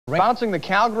Bouncing the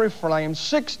Calgary Flames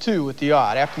 6-2 at the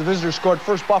odd. After the visitors scored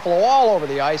first, Buffalo all over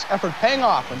the ice. Effort paying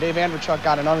off when Dave Andreychuk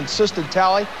got an unassisted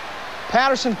tally.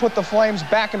 Patterson put the Flames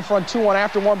back in front 2-1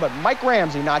 after one, but Mike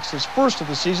Ramsey notched his first of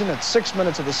the season at 6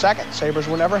 minutes of the second. Sabres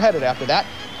were never headed after that.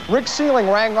 Rick Sealing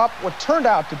rang up what turned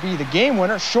out to be the game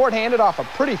winner, shorthanded off a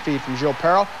pretty feed from Gilles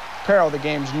Perreault. Perreault, the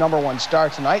game's #1 star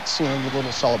tonight, Sealing with a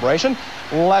little celebration.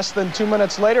 Less than 2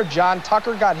 minutes later, John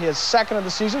Tucker got his second of the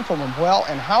season from Well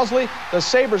and Housley. The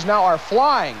Sabres now are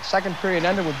flying. Second period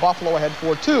ended with Buffalo ahead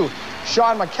 4-2.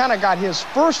 Sean McKenna got his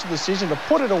first of the season to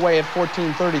put it away at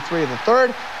 14:33 of the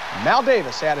third. Mal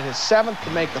Davis added his seventh to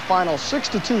make the final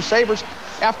 6-2 Sabres.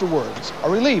 Afterwards, a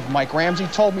relieved Mike Ramsey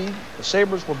told me the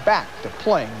Sabres were back to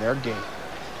playing their game.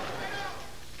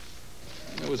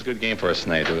 It was a good game for us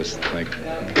tonight. It was like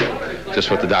just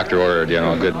what the doctor ordered, you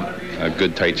know, a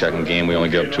good tight checking game. We only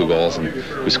gave up 2 goals and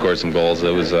we scored some goals.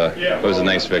 It was a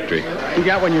nice victory. You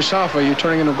got one yourself. Are you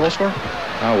turning into a goal scorer?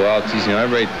 Oh well, geez, you know,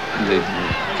 everybody they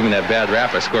give me that bad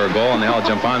rap. I score a goal and they all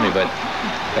jump on me, but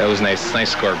it was nice to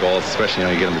score goals, especially, you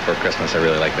know, you get them before Christmas. I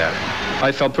really like that.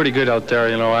 I felt pretty good out there,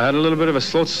 you know. I had a little bit of a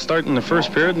slow start in the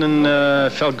first period and then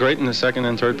felt great in the second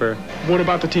and third period. What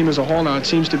about the team as a whole now? It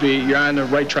seems to be you're on the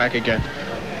right track again.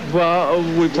 Well,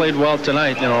 we played well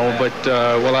tonight, you know, but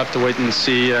we'll have to wait and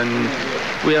see, and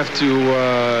we have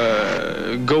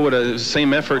to go with the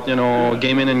same effort, you know,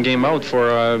 game in and game out for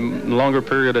a longer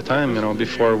period of time, you know,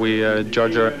 before we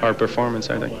judge our performance,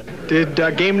 I think. Did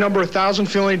game number 1,000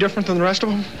 feel any different than the rest of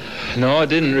them? No, it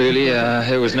didn't really.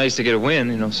 It was nice to get a win,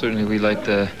 you know. Certainly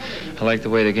I liked the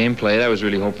way the game played. I was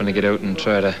really hoping to get out and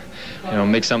try to, you know,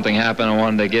 make something happen. I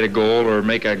wanted to get a goal or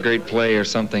make a great play or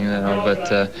something, you know,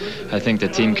 but I think the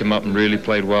team came up and really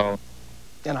played well.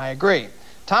 And I agree.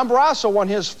 Tom Barrasso won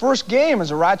his first game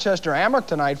as a Rochester Amerks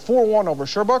tonight, 4-1 over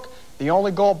Sherbrooke. The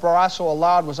only goal Barrasso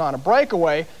allowed was on a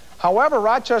breakaway. However,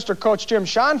 Rochester coach Jim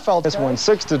Schoenfeld this one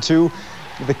 6-2.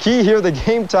 The key here, the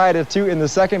game tied at 2 in the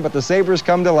second, but the Sabres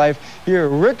come to life. Here,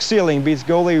 Rick Sealing beats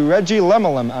goalie Reggie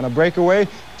Lemelin on a breakaway,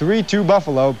 3-2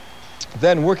 Buffalo.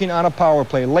 Then working on a power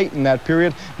play late in that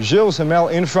period, Gilles Hamel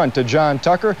in front to John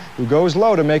Tucker, who goes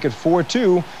low to make it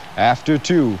 4-2 after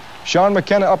 2. Sean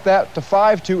McKenna up that to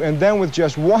 5-2, and then with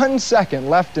just 1 second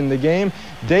left in the game,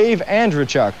 Dave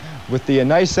Andreychuk with the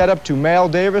nice setup to Mal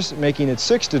Davis, making it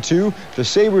 6-2. The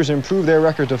Sabres improve their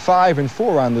record to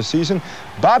 5-4 on the season.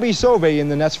 Bobby Sauvé in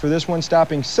the nets for this one,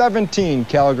 stopping 17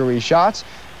 Calgary shots.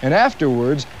 And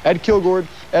afterwards, Ed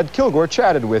Kilgore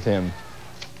chatted with him.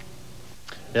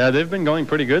 Yeah, they've been going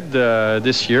pretty good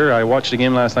this year. I watched the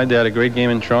game last night. They had a great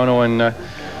game in Toronto, and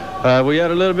we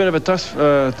had a little bit of a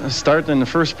tough start in the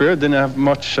first period. Didn't have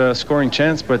much scoring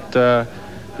chance, but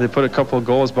they put a couple of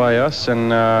goals by us,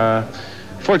 and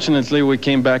fortunately we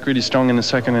came back really strong in the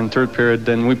second and third period.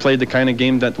 Then we played the kind of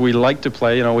game that we like to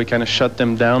play. You know, we kind of shut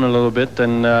them down a little bit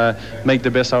and make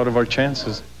the best out of our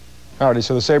chances. Alrighty,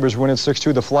 so the Sabres win it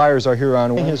 6-2. The Flyers are here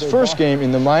on his first game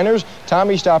in the minors.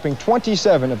 Tommy stopping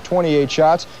 27 of 28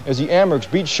 shots as the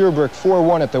Amerks beat Sherbrooke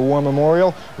 4-1 at the War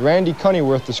Memorial. Randy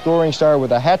Cunnyworth, the scoring star,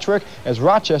 with a hat trick as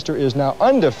Rochester is now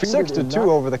undefeated 6-2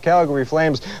 over the Calgary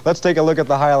Flames. Let's take a look at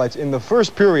the highlights. In the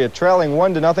first period, trailing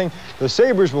 1-0, the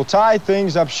Sabres will tie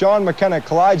things up. Sean McKenna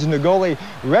collides into goalie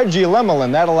Reggie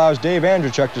Lemelin. That allows Dave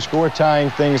Andreychuk to score, tying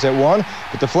things at 1.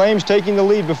 But the Flames taking the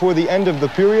lead before the end of the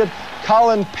period.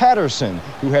 Colin Patterson,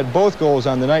 who had both goals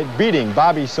on the night, beating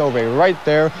Bobby Sauvé right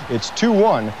there. It's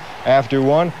 2-1 after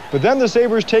 1. But then the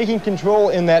Sabres taking control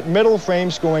in that middle frame,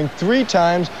 scoring 3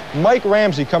 times. Mike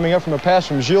Ramsey coming up from a pass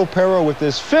from Gilles Perreault with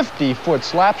this 50-foot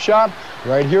slap shot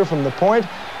right here from the point.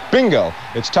 Bingo.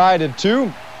 It's tied at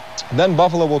 2. Then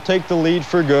Buffalo will take the lead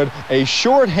for good. A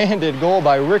short-handed goal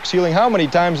by Rick Sealing. How many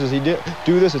times does he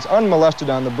do this? It's unmolested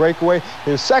on the breakaway.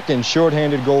 His second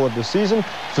short-handed goal of the season.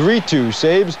 3-2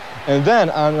 Sabres. And then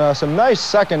on some nice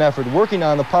second effort, working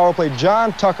on the power play,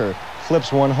 John Tucker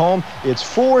flips one home. It's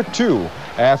 4-2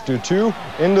 after 2.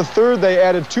 In the third, they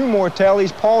added 2 more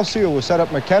tallies. Paul Seal will set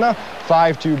up McKenna.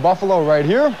 5-2 Buffalo right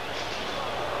here.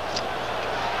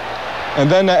 And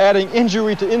then adding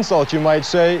injury to insult, you might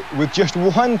say, with just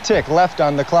 1 tick left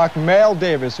on the clock, Mal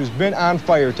Davis, who's been on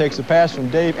fire, takes a pass from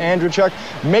Dave Andreychuk,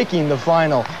 making the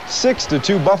final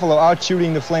 6-2. Buffalo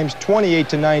out-shooting the Flames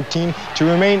 28-19 to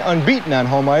remain unbeaten on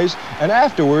home ice. And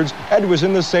afterwards, Ed was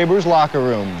in the Sabres locker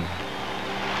room.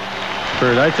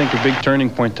 I think a big turning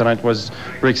point tonight was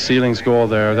Rick Sealing's goal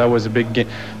there. That was a big game.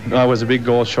 That was a big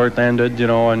goal, short-handed, you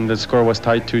know, and the score was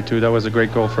tied 2-2. That was a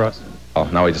great goal for us. Oh,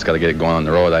 now we just got to get it going on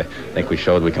the road. I think we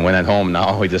showed we can win at home.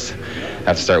 Now we just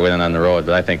have to start winning on the road,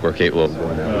 but I think we're capable of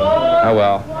doing that. Oh,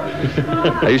 well.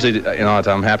 I usually, you know,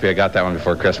 I'm happy I got that one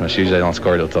before Christmas. Usually I don't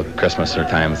score till Christmas or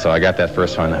time, so I got that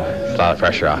first one. It's a lot of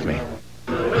pressure off me.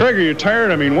 Craig, are you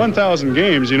tired? I mean, 1,000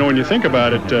 games, you know, when you think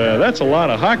about it, that's a lot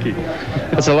of hockey.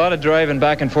 It's a lot of driving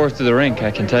back and forth to the rink,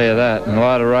 I can tell you that. And a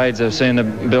lot of rides. I was saying to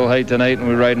Bill Haight tonight, and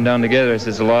we were riding down together, I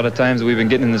said, a lot of times we've been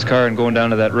getting in this car and going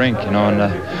down to that rink, you know, and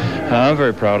I'm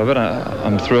very proud of it.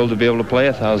 I'm thrilled to be able to play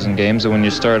 1,000 games. And when you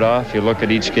start off, you look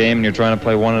at each game and you're trying to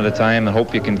play one at a time and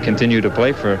hope you can continue to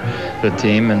play for the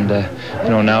team. And, you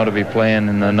know, now to be playing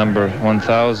in the number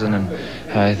 1,000 and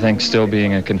I think still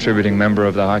being a contributing member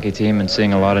of the hockey team and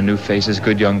seeing a lot of new faces,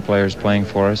 good young players playing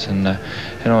for us, and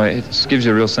you know, it gives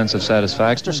you a real sense of satisfaction.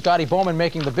 Mr. Scotty Bowman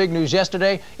making the big news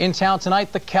yesterday. In town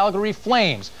tonight, the Calgary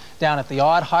Flames down at the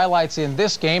Odd. Highlights in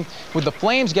this game with the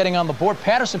Flames getting on the board.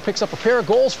 Patterson picks up a pair of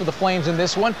goals for the Flames in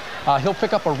this one. He'll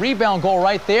pick up a rebound goal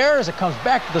right there as it comes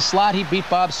back to the slot. He beat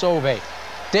Bob Sauvé.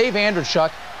 Dave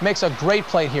Andrechuk makes a great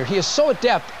play here. He is so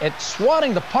adept at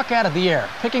swatting the puck out of the air,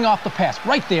 picking off the pass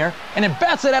right there, and then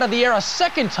bats it out of the air a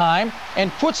second time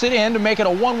and puts it in to make it a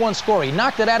 1-1 score. He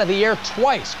knocked it out of the air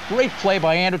twice. Great play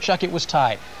by Andrechuk. It was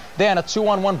tied. Then a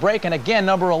 2-on-1 break, and again,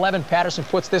 number 11, Patterson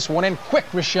puts this one in. Quick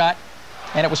wrist shot,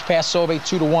 and it was past Sauvé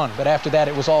 2-1. But after that,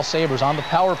 it was all Sabres. On the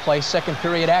power play, second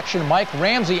period action, Mike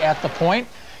Ramsey at the point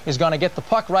is going to get the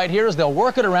puck right here as they'll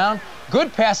work it around.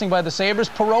 Good passing by the Sabres.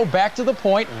 Perreault back to the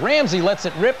point. Ramsey lets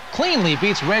it rip. Cleanly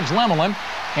beats Reg Lemelin,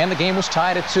 and the game was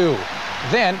tied at 2.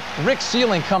 Then Rick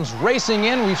Sealing comes racing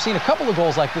in. We've seen a couple of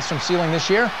goals like this from Sealing this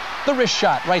year. The wrist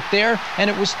shot right there, and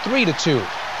it was 3-2.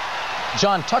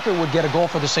 John Tucker would get a goal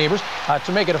for the Sabres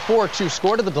to make it a 4-2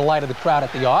 score to the delight of the crowd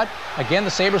at the Odd. Again,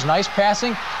 the Sabres, nice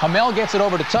passing. Hamel gets it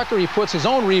over to Tucker. He puts his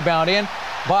own rebound in.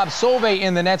 Bob Sauvé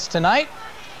in the nets tonight.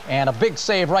 And a big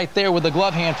save right there with the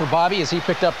glove hand for Bobby as he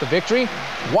picked up the victory.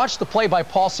 Watch the play by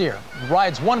Paul Cyr.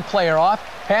 Rides one player off,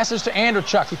 passes to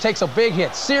Andrechuk, who takes a big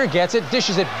hit. Cyr gets it,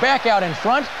 dishes it back out in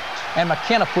front, and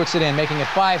McKenna puts it in, making it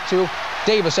 5-2.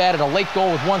 Davis added a late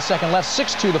goal with 1 second left,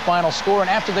 6-2 the final score. And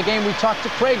after the game, we talked to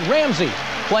Craig Ramsey,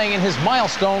 playing in his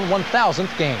milestone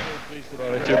 1,000th game.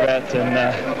 About it, you bet.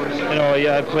 And you know,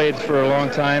 yeah, I've played for a long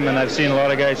time, and I've seen a lot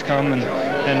of guys come,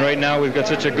 and right now we've got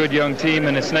such a good young team,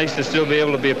 and it's nice to still be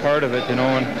able to be a part of it, you know,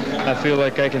 and I feel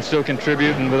like I can still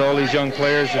contribute, and with all these young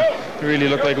players, it really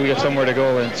look like we got somewhere to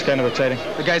go, and it's kind of exciting.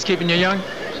 The guys keeping you young?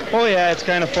 Oh yeah, it's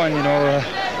kind of fun, you know.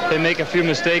 They make a few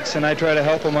mistakes, and I try to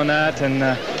help them on that, and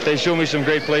they show me some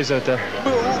great plays out there.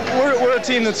 We're a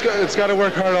team that's got to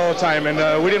work hard all the time,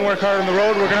 and we didn't work hard on the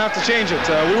road. We're going to have to change it.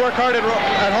 We work hard at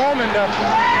home, and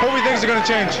hopefully things are going to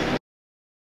change.